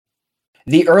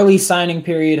The early signing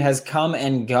period has come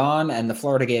and gone, and the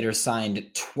Florida Gators signed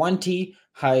 20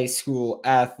 high school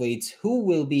athletes who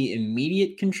will be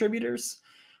immediate contributors.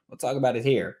 We'll talk about it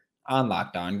here on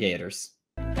Locked On Gators.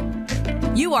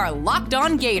 You are Locked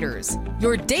On Gators,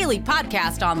 your daily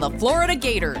podcast on the Florida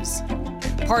Gators.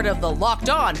 Part of the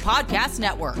Locked On Podcast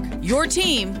Network, your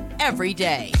team every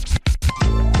day.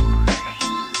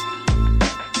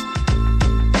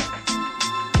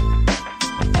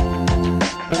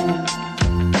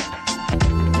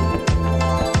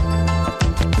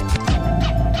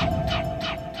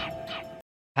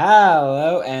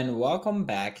 Hello and welcome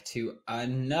back to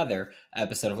another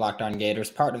episode of Locked On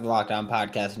Gators, part of the Locked On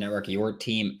Podcast Network, your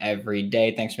team every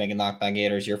day. Thanks for making Locked On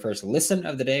Gators your first listen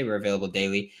of the day. We're available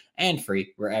daily and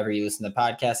free wherever you listen to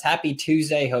podcasts. Happy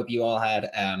Tuesday. Hope you all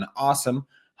had an awesome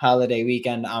holiday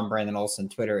weekend. I'm Brandon Olson.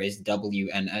 Twitter is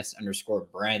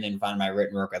WNS_Brandon. Find my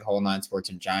written work at Whole Nine Sports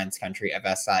and Giants Country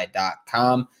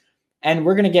FSI.com. And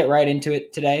we're going to get right into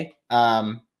it today.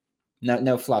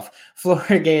 No fluff.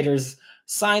 Florida Gators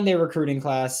signed their recruiting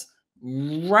class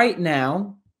right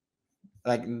now,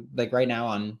 like right now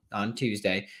on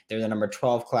Tuesday. They're the number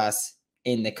 12 class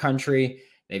in the country.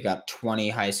 They've got 20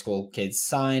 high school kids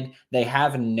signed. They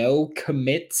have no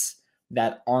commits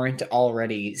that aren't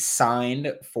already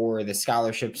signed for the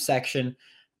scholarship section.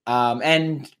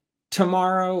 And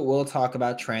tomorrow we'll talk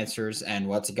about transfers and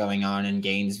what's going on in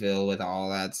Gainesville with all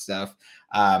that stuff.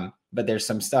 But there's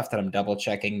some stuff that I'm double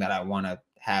checking that I want to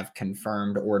have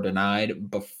confirmed or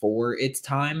denied before it's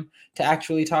time to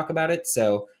actually talk about it.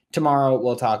 So tomorrow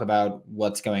we'll talk about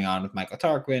what's going on with Michael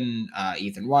Tarquin,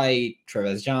 Ethan White,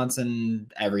 Trevez Johnson,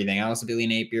 everything else, Billy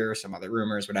Napier, some other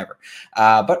rumors, whatever.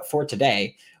 But for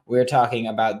today, we're talking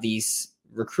about these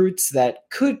recruits that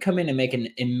could come in and make an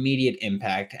immediate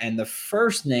impact. And the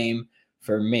first name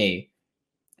for me,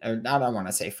 I don't want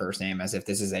to say first name as if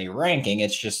this is a ranking.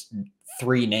 It's just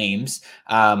three names.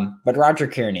 But Roger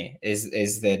Kearney is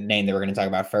the name that we're going to talk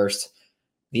about first.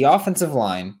 The offensive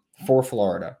line for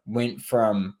Florida went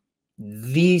from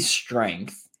the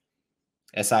strength,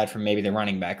 aside from maybe the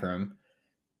running back room,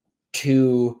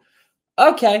 to,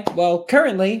 okay, well,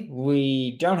 currently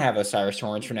we don't have O'Cyrus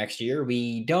Torrence for next year.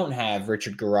 We don't have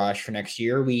Richard Garage for next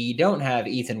year. We don't have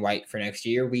Ethan White for next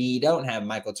year. We don't have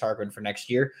Michael Tarquin for next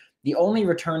year. The only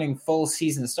returning full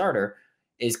season starter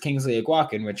is Kingsley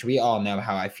Aguakin, which we all know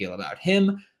how I feel about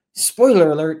him.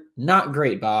 Spoiler alert, not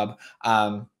great, Bob.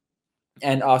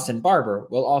 And Austin Barber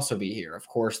will also be here. Of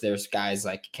course, there's guys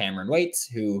like Cameron Waits,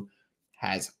 who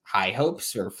has high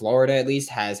hopes, or Florida at least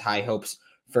has high hopes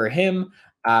for him.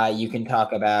 You can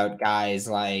talk about guys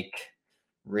like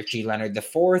Richie Leonard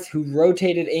IV, who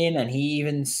rotated in, and he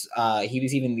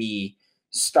was even the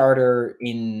starter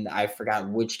in, I forgot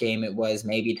which game it was,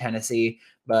 maybe Tennessee.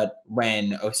 But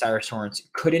when O'Cyrus Torrence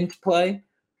couldn't play,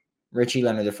 Richie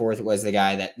Leonard IV was the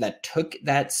guy that took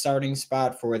that starting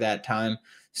spot for that time.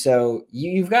 So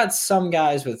you've got some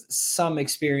guys with some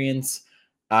experience.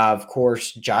 Of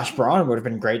course, Josh Braun would have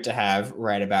been great to have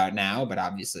right about now, but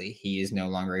obviously he is no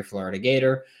longer a Florida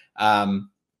Gator. Cameron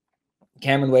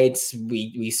Waits,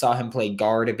 we saw him play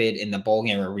guard a bit in the bowl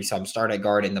game, or we saw him start at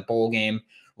guard in the bowl game.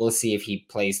 We'll see if he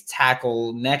plays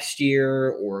tackle next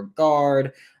year or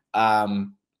guard.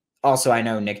 Also, I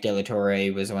know Nick De La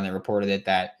Torre was the one that reported it,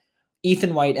 that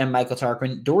Ethan White and Michael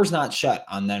Tarquin, doors not shut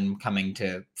on them coming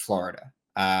to Florida.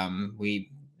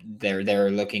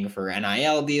 They're looking for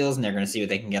NIL deals, and they're going to see what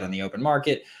they can get on the open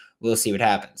market. We'll see what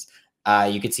happens.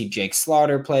 You could see Jake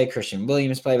Slaughter play, Christian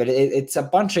Williams play, but it's a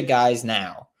bunch of guys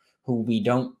now who we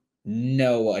don't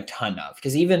know a ton of.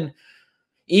 Because even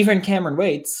Cameron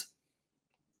Waits,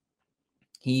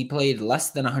 he played less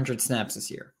than 100 snaps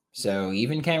this year. So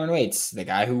even Cameron Waits, the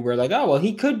guy who we're like, oh, well,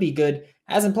 he could be good,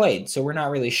 hasn't played, so we're not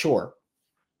really sure.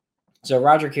 So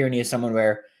Roger Kearney is someone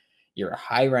where you're a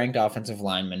high-ranked offensive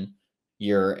lineman.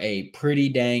 You're a pretty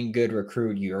dang good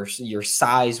recruit. Your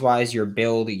size-wise, your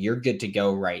build, you're good to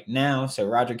go right now. So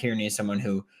Roger Kearney is someone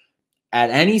who, at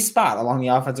any spot along the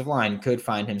offensive line, could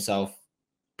find himself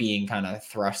being kind of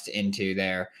thrust into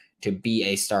there to be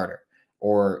a starter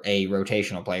or a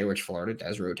rotational player, which Florida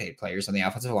does rotate players on the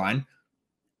offensive line,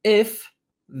 if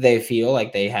they feel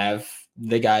like they have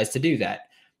the guys to do that.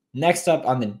 Next up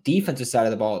on the defensive side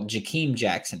of the ball, Jakeem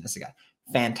Jackson is a guy.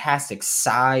 Fantastic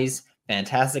size,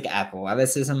 fantastic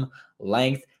athleticism,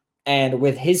 length, and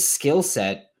with his skill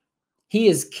set, he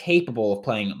is capable of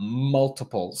playing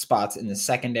multiple spots in the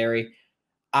secondary.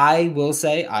 I will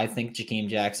say, I think Jakeem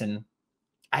Jackson,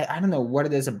 I don't know what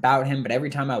it is about him, but every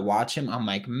time I watch him, I'm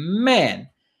like, man,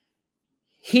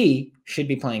 he should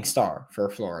be playing star for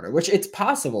Florida, which it's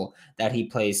possible that he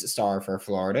plays star for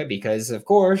Florida because, of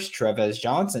course, Trevez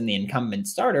Johnson, the incumbent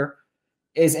starter,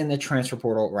 is in the transfer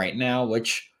portal right now,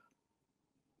 which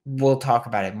we'll talk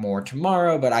about it more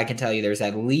tomorrow, but I can tell you there's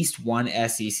at least one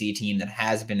SEC team that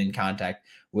has been in contact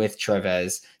with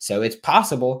Trevez. So it's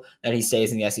possible that he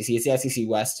stays in the SEC. It's the SEC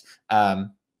West, but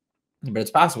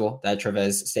it's possible that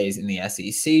Trevez stays in the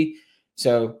SEC.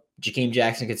 So Jakeem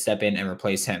Jackson could step in and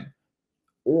replace him.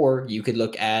 Or you could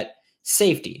look at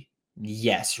safety.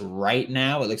 Yes, right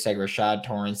now it looks like Rashad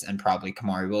Torrence and probably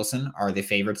Kamari Wilson are the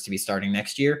favorites to be starting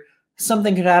next year.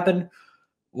 Something could happen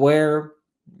where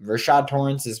Rashad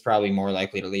Torrence is probably more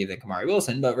likely to leave than Kamari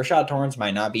Wilson, but Rashad Torrence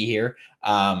might not be here.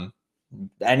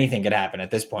 Anything could happen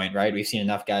at this point, right? We've seen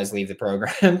enough guys leave the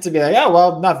program to be like, oh,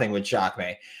 well, nothing would shock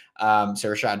me. So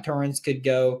Rashad Torrence could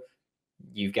go.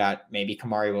 You've got maybe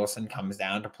Kamari Wilson comes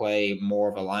down to play more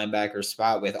of a linebacker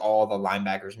spot with all the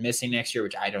linebackers missing next year,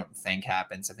 which I don't think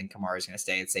happens. I think Kamari's going to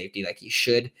stay at safety like he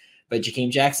should. But Jakeem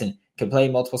Jackson could play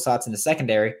multiple slots in the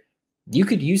secondary. You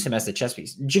could use him as a chess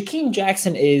piece. Jakeem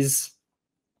Jackson is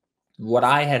what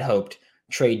I had hoped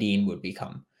Trey Dean would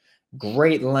become.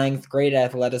 Great length, great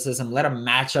athleticism. Let him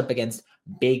match up against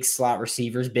big slot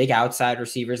receivers, big outside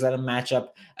receivers. Let him match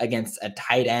up against a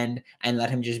tight end and let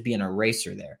him just be an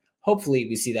eraser there. Hopefully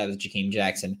we see that with Jakeem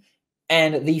Jackson.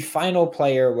 And the final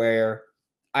player where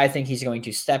I think he's going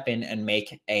to step in and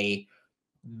make a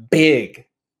big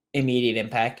immediate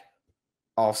impact.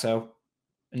 Also,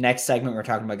 next segment, we're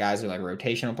talking about guys who are like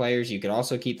rotational players. You could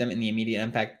also keep them in the immediate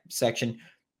impact section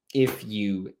if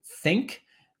you think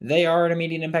they are an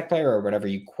immediate impact player or whatever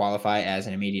you qualify as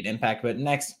an immediate impact. But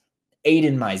next,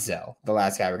 Aiden Mizell, the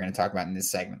last guy we're going to talk about in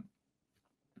this segment.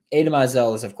 Aiden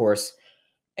Mizell is, of course,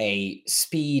 a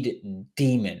speed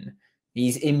demon.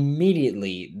 He's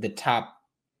immediately the top,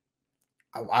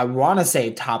 I want to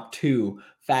say top 2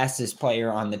 fastest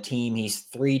player on the team. He's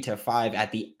 3 to 5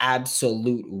 at the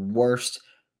absolute worst,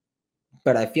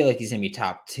 but I feel like he's going to be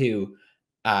top 2.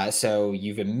 So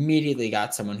you've immediately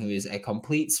got someone who is a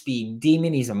complete speed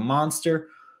demon. He's a monster.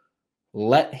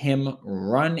 Let him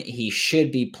run. He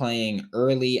should be playing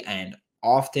early and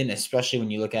often, especially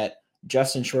when you look at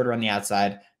Justin Shorter on the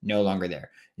outside, no longer there.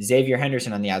 Xavier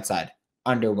Henderson on the outside,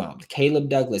 underwhelmed. Caleb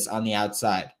Douglas on the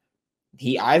outside.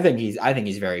 I think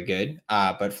he's very good,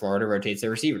 but Florida rotates their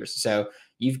receivers. So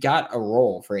you've got a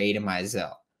role for Aiden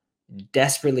Mizell.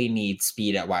 Desperately needs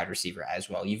speed at wide receiver as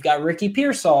well. You've got Ricky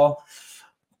Pearsall,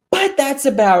 but that's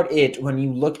about it when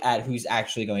you look at who's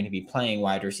actually going to be playing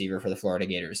wide receiver for the Florida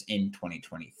Gators in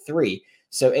 2023.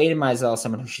 So Aiden Mizell is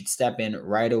someone who should step in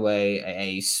right away.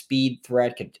 A speed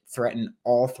threat, could threaten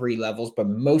all 3 levels, but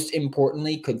most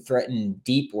importantly, could threaten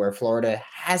deep where Florida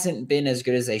hasn't been as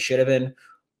good as they should have been.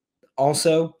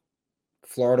 Also,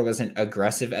 Florida wasn't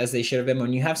aggressive as they should have been.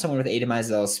 When you have someone with Aiden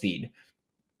Mizell's speed,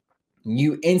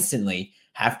 you instantly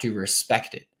have to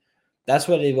respect it. That's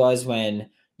what it was when,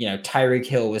 Tyreek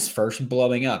Hill was first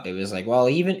blowing up. It was like, well,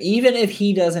 even if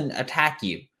he doesn't attack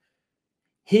you,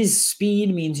 his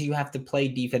speed means you have to play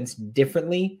defense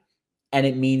differently, and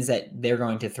it means that they're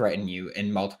going to threaten you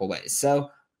in multiple ways. So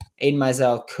Aiden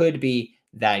Mizell could be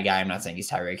that guy. I'm not saying he's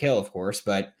Tyreek Hill, of course,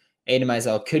 but Aiden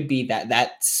Mizell could be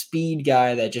that speed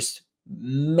guy that just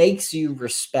makes you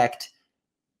respect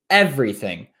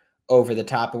everything over the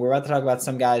top. And we're about to talk about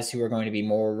some guys who are going to be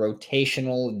more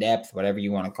rotational depth, whatever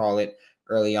you want to call it,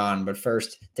 early on. But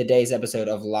first, today's episode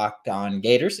of Locked On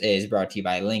Gators is brought to you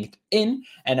by LinkedIn.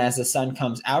 And as the sun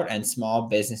comes out and small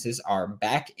businesses are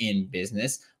back in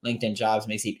business, LinkedIn Jobs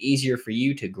makes it easier for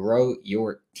you to grow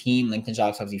your team. LinkedIn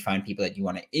Jobs helps you find people that you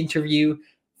want to interview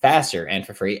faster and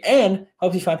for free, and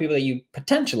helps you find people that you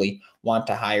potentially want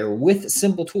to hire with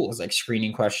simple tools like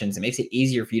screening questions. It makes it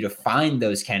easier for you to find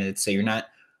those candidates so you're not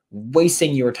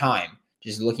wasting your time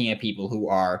just looking at people who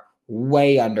are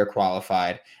way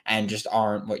underqualified and just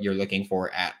aren't what you're looking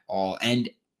for at all. And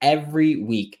every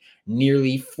week,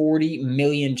 nearly 40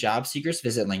 million job seekers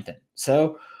visit LinkedIn.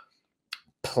 So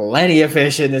plenty of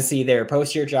fish in the sea there.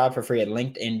 Post your job for free at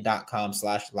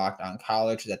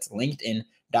linkedin.com/lockedoncollege. That's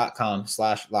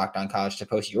linkedin.com/lockedoncollege to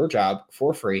post your job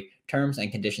for free. Terms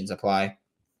and conditions apply.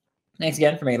 Thanks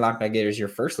again for making Locked On Gators your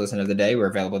first listen of the day. We're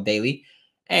available daily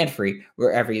and free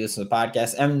wherever you listen to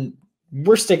podcasts. And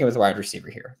we're sticking with wide receiver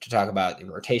here to talk about the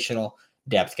rotational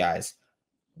depth guys.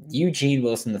 Eugene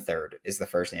Wilson III is the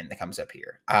first name that comes up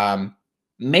here.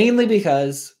 Mainly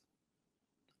because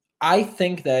I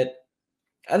think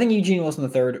Eugene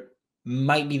Wilson III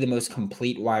might be the most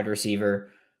complete wide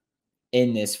receiver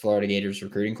in this Florida Gators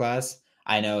recruiting class.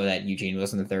 I know that Eugene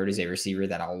Wilson III is a receiver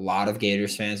that a lot of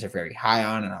Gators fans are very high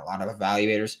on and a lot of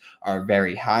evaluators are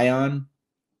very high on.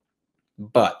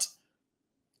 But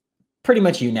pretty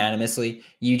much unanimously,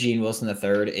 Eugene Wilson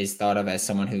III is thought of as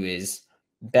someone who is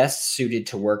best suited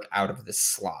to work out of the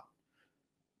slot.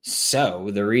 So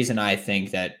the reason I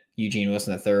think that Eugene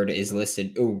Wilson III is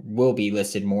listed, or will be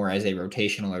listed more as a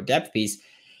rotational or depth piece,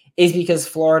 is because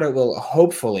Florida will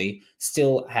hopefully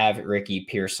still have Ricky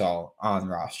Pearsall on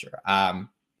roster.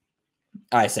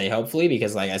 I say hopefully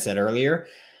because, like I said earlier,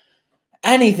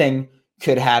 anything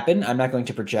could happen. I'm not going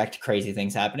to project crazy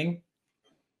things happening.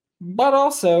 But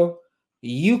also,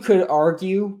 you could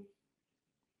argue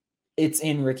it's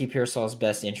in Ricky Pearsall's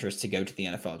best interest to go to the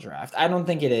NFL draft. I don't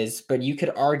think it is, but you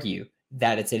could argue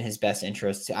that it's in his best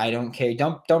interest. I don't care.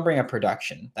 Don't bring up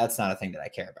production. That's not a thing that I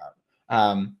care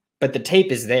about. But the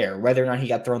tape is there. Whether or not he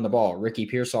got thrown the ball, Ricky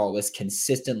Pearsall was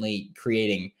consistently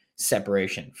creating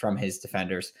separation from his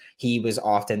defenders. He was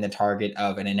often the target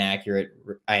of an inaccurate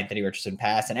Anthony Richardson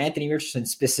pass. And Anthony Richardson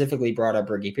specifically brought up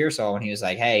Ricky Pearsall when he was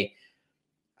like, hey,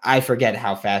 I forget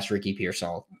how fast Ricky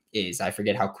Pearsall is. I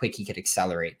forget how quick he could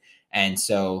accelerate. And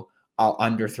so I'll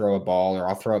underthrow a ball or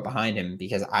I'll throw it behind him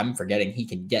because I'm forgetting he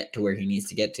can get to where he needs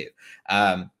to get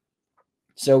to.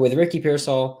 So with Ricky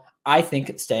Pearsall, I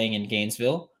think staying in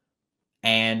Gainesville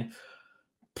and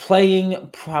playing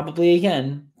probably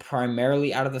again,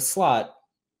 primarily out of the slot,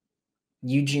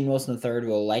 Eugene Wilson III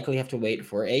will likely have to wait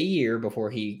for a year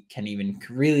before he can even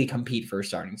really compete for a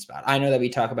starting spot. I know that we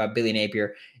talk about Billy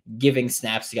Napier giving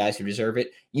snaps to guys who deserve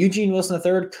it. Eugene Wilson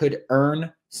III could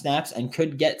earn snaps and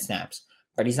could get snaps,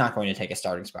 but he's not going to take a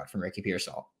starting spot from Ricky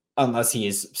Pearsall unless he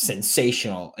is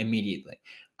sensational immediately.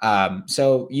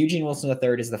 So Eugene Wilson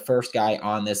III is the first guy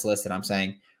on this list that I'm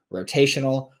saying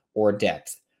rotational or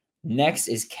depth. Next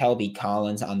is Kelby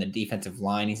Collins on the defensive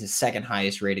line. He's the second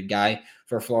highest rated guy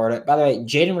for Florida. By the way,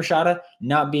 Jaden Rashada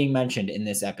not being mentioned in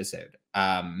this episode,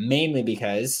 mainly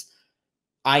because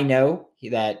I know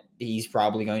that he's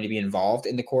probably going to be involved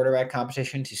in the quarterback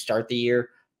competition to start the year.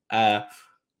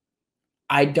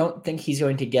 I don't think he's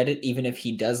going to get it, even if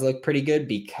he does look pretty good,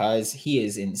 because he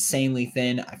is insanely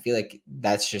thin. I feel like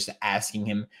that's just asking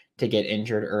him to get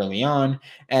injured early on.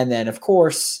 And then, of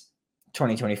course,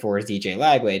 2024 is DJ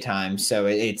Lagway time, so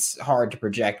it's hard to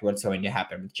project what's going to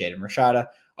happen with Jaden Rashada,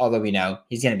 although we know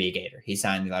he's going to be a Gator. He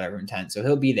signed the letter of intent, so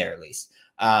he'll be there at least.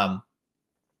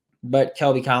 But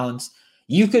Kelby Collins,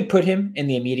 you could put him in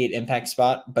the immediate impact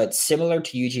spot, but similar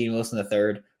to Eugene Wilson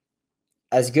III,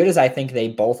 as good as I think they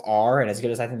both are, and as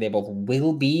good as I think they both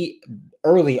will be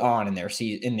early on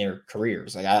in their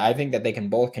careers, like I think that they can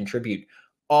both contribute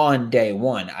on day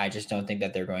one. I just don't think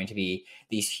that they're going to be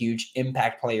these huge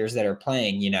impact players that are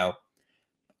playing,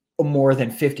 more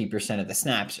than 50% of the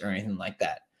snaps or anything like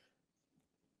that.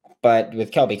 But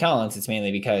with Kelby Collins, it's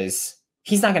mainly because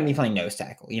he's not going to be playing nose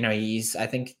tackle. He's, I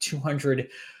think,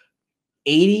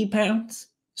 280 pounds.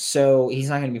 So he's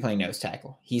not going to be playing nose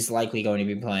tackle. He's likely going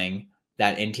to be playing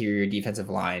that interior defensive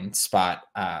line spot.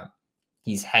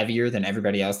 He's heavier than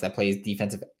everybody else that plays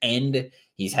defensive end.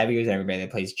 He's heavier than everybody that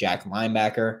plays jack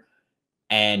linebacker.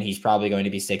 And he's probably going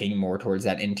to be sticking more towards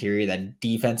that interior, that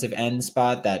defensive end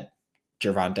spot that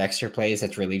Gervon Dexter plays.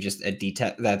 That's really just a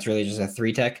that's really just a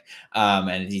 3-tech and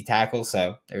a D tackle.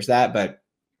 So there's that. But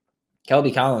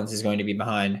Kelby Collins is going to be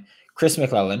behind Chris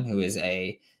McClellan, who is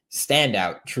a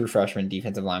standout true freshman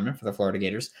defensive lineman for the Florida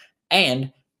Gators,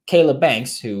 and Caleb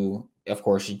Banks, who, of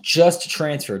course, just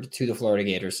transferred to the Florida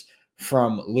Gators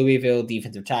from Louisville,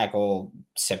 defensive tackle,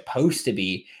 supposed to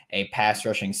be a pass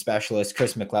rushing specialist.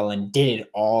 Chris McClellan did it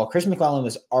all. Chris McClellan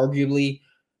was arguably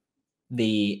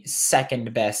the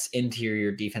second best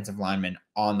interior defensive lineman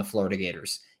on the Florida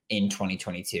Gators in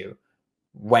 2022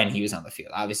 when he was on the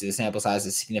field. Obviously, the sample size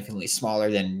is significantly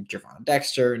smaller than Gervon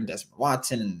Dexter and Desmond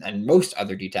Watson and most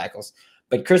other D tackles.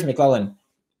 But Chris McClellan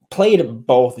played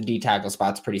both D tackle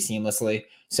spots pretty seamlessly.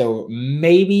 So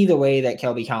maybe the way that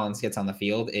Kelby Collins gets on the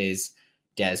field is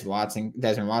Desmond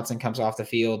Watson comes off the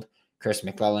field, Chris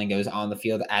McClellan goes on the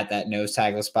field at that nose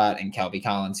tackle spot, and Kelby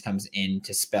Collins comes in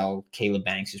to spell Caleb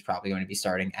Banks, who's probably going to be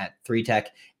starting at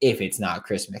 3-tech if it's not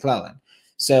Chris McClellan.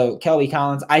 So Kelby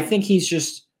Collins, I think he's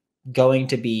just going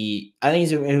to be, I think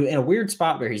he's in a weird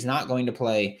spot where he's not going to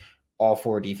play all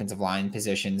 4 defensive line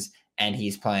positions, and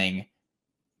he's playing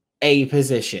a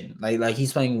position, like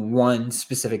he's playing one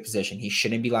specific position. He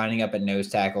shouldn't be lining up at nose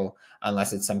tackle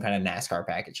unless it's some kind of NASCAR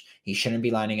package. He shouldn't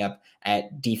be lining up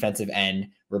at defensive end,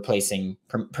 replacing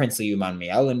Princely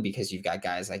Umanmielen, because you've got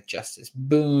guys like Justice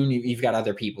Boone. You've got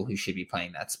other people who should be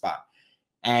playing that spot.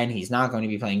 And he's not going to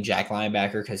be playing jack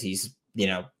linebacker because he's,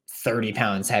 30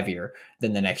 pounds heavier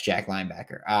than the next jack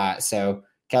linebacker. So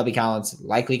Kelby Collins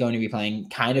likely going to be playing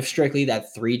kind of strictly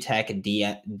that 3-tech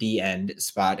D end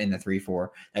spot in the 3-4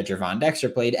 that Gervon Dexter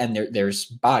played, and there's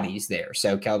bodies there.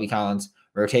 So Kelby Collins,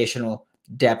 rotational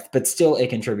depth, but still a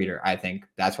contributor, I think.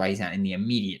 That's why he's not in the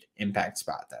immediate impact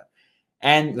spot, though.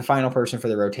 And the final person for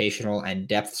the rotational and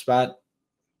depth spot,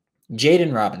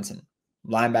 Jaden Robinson,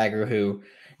 linebacker who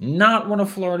not one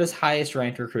of Florida's highest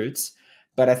ranked recruits,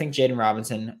 but I think Jaden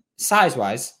Robinson,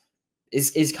 size-wise,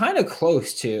 is kind of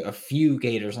close to a few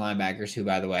Gators linebackers who,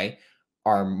 by the way,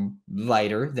 are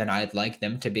lighter than I'd like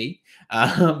them to be.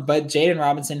 But Jaden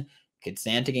Robinson could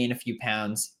stand to gain a few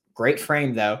pounds. Great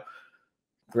frame, though.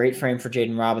 Great frame for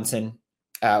Jaden Robinson.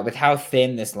 With how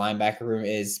thin this linebacker room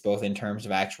is, both in terms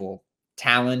of actual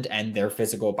talent and their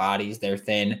physical bodies, they're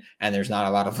thin, and there's not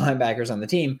a lot of linebackers on the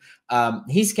team.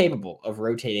 He's capable of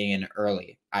rotating in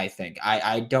early, I think.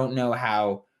 I don't know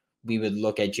how we would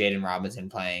look at Jaden Robinson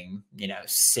playing,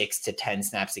 6 to 10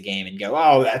 snaps a game and go,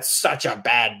 oh, that's such a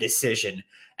bad decision.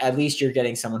 At least you're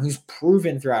getting someone who's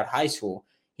proven throughout high school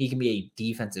he can be a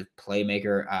defensive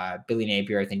playmaker. Billy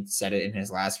Napier, I think, said it in his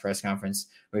last press conference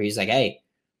where he's like, hey,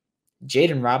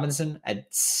 Jaden Robinson had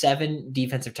 7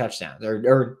 defensive touchdowns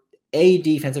or a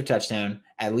defensive touchdown,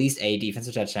 at least a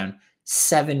defensive touchdown,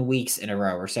 7 weeks in a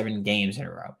row or 7 games in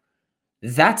a row.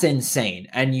 That's insane.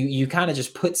 And you kind of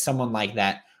just put someone like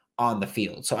that on the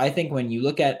field. So I think when you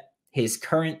look at his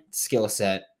current skill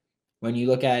set, when you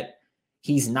look at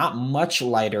he's not much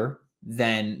lighter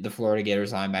than the Florida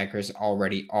Gators linebackers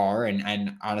already are.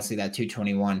 And honestly, that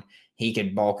 221, he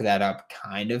could bulk that up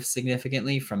kind of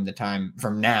significantly from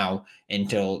now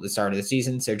until the start of the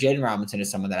season. So Jaden Robinson is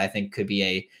someone that I think could be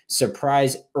a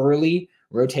surprise early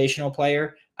rotational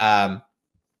player.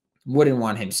 Wouldn't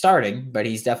want him starting, but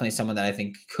he's definitely someone that I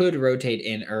think could rotate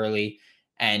in early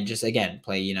and just, again,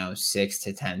 play, 6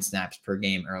 to 10 snaps per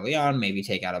game early on, maybe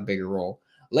take out a bigger role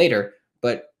later.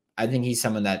 But I think he's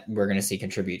someone that we're going to see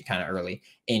contribute kind of early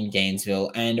in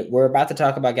Gainesville. And we're about to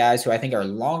talk about guys who I think are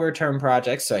longer term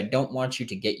projects. So I don't want you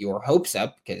to get your hopes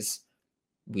up because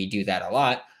we do that a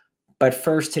lot. But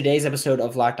first, today's episode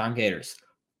of Locked On Gators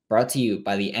brought to you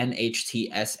by the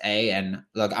NHTSA. And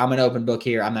look, I'm an open book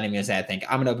here. I'm not even going to say I think.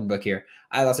 I'm an open book here.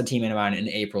 I lost a teammate of mine in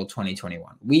April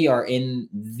 2021. We are in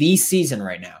the season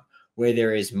right now where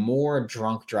there is more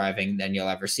drunk driving than you'll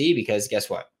ever see because guess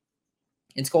what?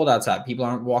 It's cold outside. People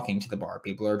aren't walking to the bar.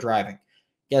 People are driving.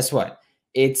 Guess what?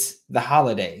 It's the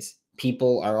holidays.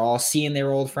 People are all seeing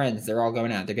their old friends. They're all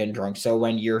going out. They're getting drunk. So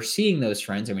when you're seeing those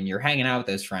friends and when you're hanging out with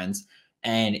those friends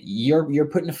and you're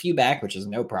putting a few back, which is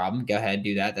no problem. Go ahead,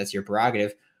 do that. That's your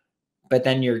prerogative. But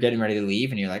then you're getting ready to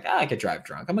leave and you're like, I could drive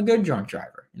drunk. I'm a good drunk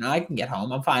driver. I can get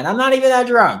home. I'm fine. I'm not even that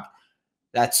drunk.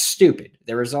 That's stupid.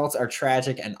 The results are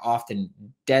tragic and often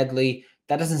deadly.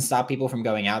 That doesn't stop people from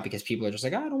going out because people are just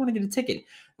like, I don't want to get a ticket.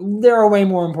 There are way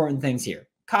more important things here.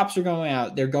 Cops are going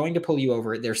out. They're going to pull you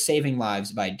over. They're saving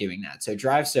lives by doing that. So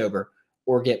drive sober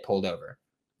or get pulled over.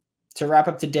 To wrap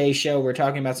up today's show, we're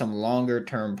talking about some longer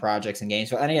term projects in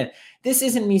Gainesville. And again, this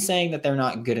isn't me saying that they're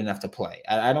not good enough to play.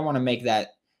 I don't want to make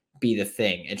that be the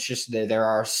thing. It's just that there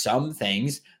are some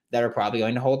things that are probably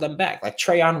going to hold them back. Like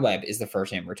Trayon Webb is the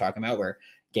first name we're talking about where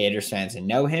Gators fans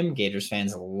know him. Gators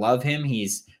fans love him.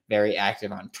 He's very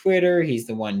active on Twitter. He's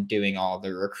the one doing all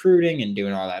the recruiting and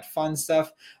doing all that fun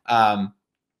stuff.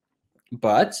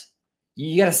 But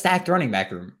you got a stacked running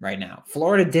back room right now.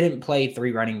 Florida didn't play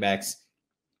 3 running backs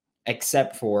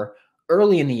except for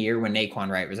early in the year when Naquan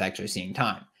Wright was actually seeing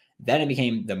time. Then it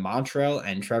became the Montrell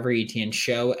and Trevor Etienne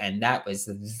show, and that was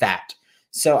that.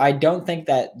 So I don't think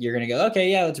that you're going to go, okay,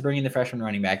 yeah, let's bring in the freshman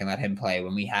running back and let him play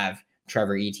when we have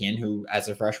Trevor Etienne, who as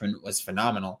a freshman was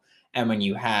phenomenal, and when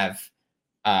you have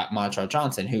Montrell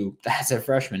Johnson, who as a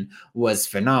freshman was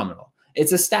phenomenal.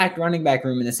 It's a stacked running back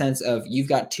room in the sense of you've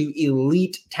got 2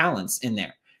 elite talents in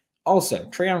there. Also,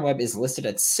 Trayon Webb is listed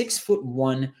at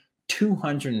 6'1",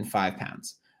 205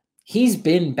 pounds. He's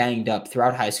been banged up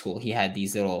throughout high school. He had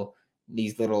these little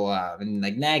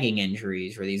like nagging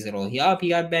injuries or these little, he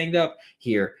got banged up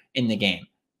here in the game.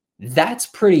 That's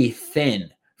pretty thin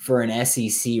for an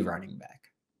SEC running back.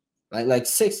 Like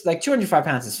 205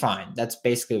 pounds is fine. That's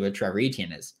basically what Trevor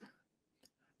Etienne is.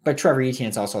 But Trevor Etienne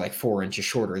is also like 4 inches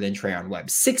shorter than Trayon Webb.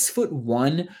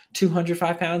 6'1",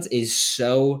 205 pounds is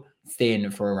so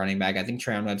thin for a running back. I think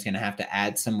Trayon Webb's going to have to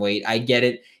add some weight. I get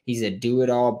it. He's a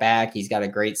do-it-all back. He's got a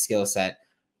great skill set.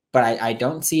 But I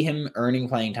don't see him earning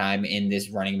playing time in this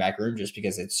running back room just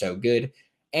because it's so good.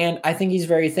 And I think he's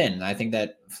very thin. I think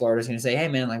that Florida's going to say, hey,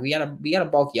 man, like we gotta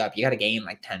bulk you up. You got to gain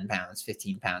like 10 pounds,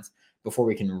 15 pounds before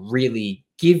we can really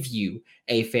give you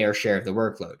a fair share of the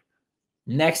workload.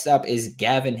 Next up is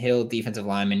Gavin Hill, defensive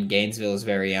lineman, Gainesville's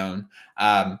very own.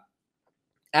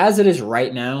 As it is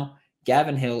right now,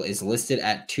 Gavin Hill is listed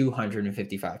at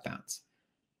 255 pounds,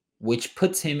 which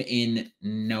puts him in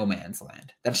no man's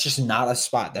land. That's just not a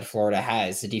spot that Florida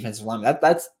has the defensive line.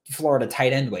 That's Florida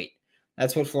tight end weight.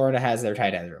 That's what Florida has their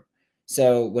tight end room.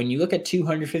 So when you look at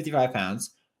 255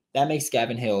 pounds, that makes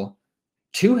Gavin Hill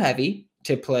too heavy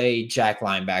to play jack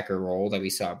linebacker role that we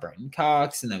saw Brenton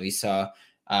Cox and that we saw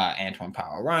Antoine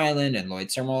Powell-Ryland and Lloyd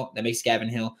Sermel. That makes Gavin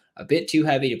Hill a bit too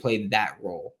heavy to play that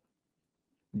role.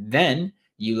 Then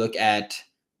you look at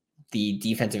the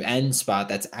defensive end spot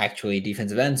that's actually a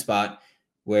defensive end spot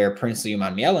where Princely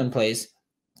Umanmielen plays.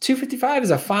 255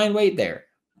 is a fine weight there,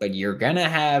 but you're going to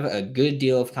have a good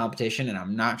deal of competition, and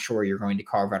I'm not sure you're going to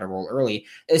carve out a role early,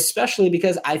 especially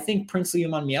because I think Princely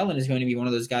Umanmielen is going to be one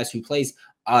of those guys who plays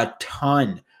a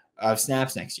ton of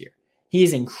snaps next year. He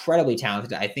is incredibly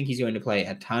talented. I think he's going to play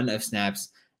a ton of snaps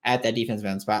at that defensive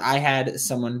end spot. I had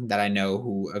someone that I know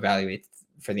who evaluates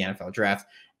for the NFL draft,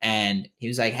 and he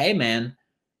was like, hey, man,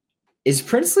 is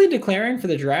Princely declaring for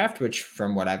the draft? Which,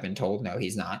 from what I've been told, no,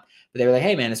 he's not. But they were like,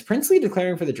 hey, man, is Princely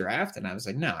declaring for the draft? And I was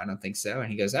like, no, I don't think so. And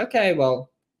he goes, okay,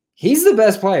 well, he's the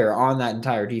best player on that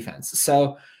entire defense.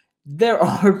 So there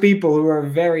are people who are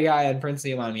very high on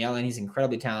Princely Umanmielen. He's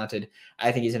incredibly talented.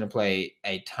 I think he's going to play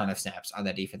a ton of snaps on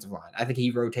that defensive line. I think he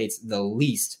rotates the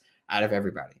least out of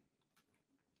everybody.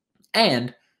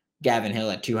 And Gavin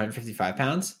Hill at 255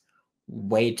 pounds,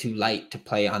 way too light to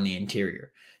play on the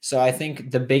interior. So I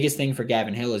think the biggest thing for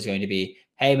Gavin Hill is going to be,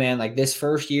 hey, man, like this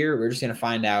first year, we're just going to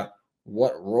find out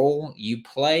what role you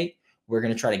play. We're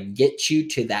going to try to get you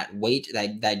to that weight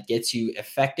that gets you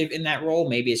effective in that role.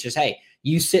 Maybe it's just, hey,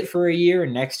 you sit for a year,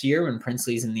 and next year when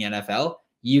Princely's in the NFL,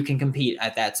 you can compete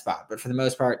at that spot. But for the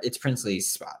most part, it's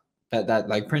Princely's spot. That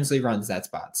like Princely runs that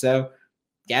spot. So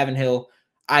Gavin Hill,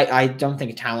 I don't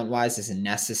think talent-wise is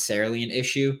necessarily an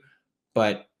issue,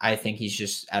 but I think he's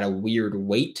just at a weird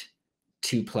weight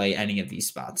to play any of these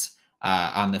spots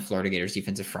on the Florida Gators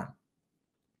defensive front.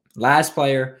 Last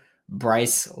player,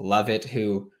 Bryce Lovett,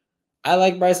 who I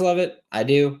like Bryce Lovett. I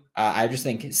do. I just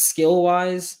think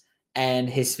skill-wise and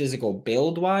his physical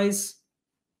build-wise,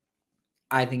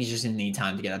 I think he's just going to need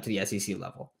time to get up to the SEC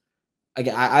level.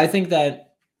 Again, I think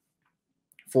that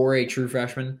for a true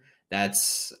freshman,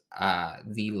 that's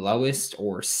the lowest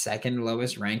or second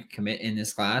lowest ranked commit in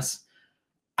this class.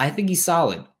 I think he's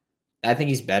solid. I think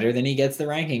he's better than he gets the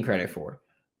ranking credit for.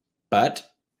 But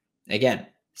again,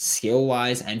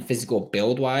 skill-wise and physical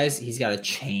build-wise, he's got to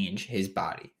change his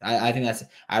body. I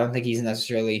don't think he's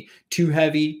necessarily too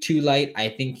heavy, too light. I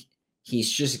think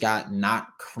he's just got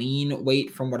not clean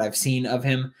weight from what I've seen of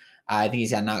him. I think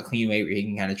he's got not clean weight where he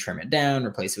can kind of trim it down,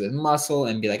 replace it with muscle,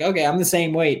 and be like, okay, I'm the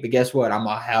same weight, but guess what? I'm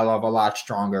a hell of a lot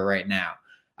stronger right now.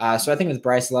 So I think with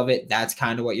Bryce Lovett, that's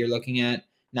kind of what you're looking at.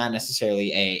 Not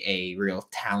necessarily a real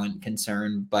talent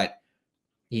concern, but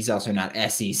he's also not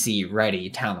SEC ready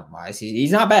talent-wise.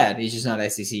 He's not bad. He's just not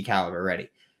SEC caliber ready.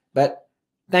 But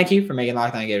thank you for making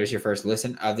Locked On Gators your first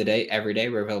listen of the day every day.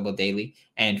 We're available daily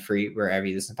and free wherever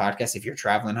you listen to podcasts. If you're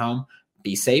traveling home,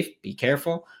 be safe, be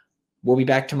careful. We'll be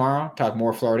back tomorrow, talk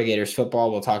more Florida Gators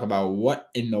football. We'll talk about what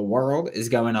in the world is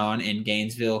going on in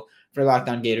Gainesville. For Locked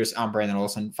On Gators, I'm Brandon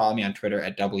Olson. Follow me on Twitter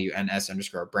at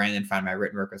WNS_Brandon. Find my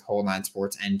written work with Whole Nine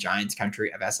Sports and Giants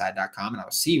Country of SI.com. And I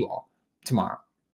will see you all tomorrow.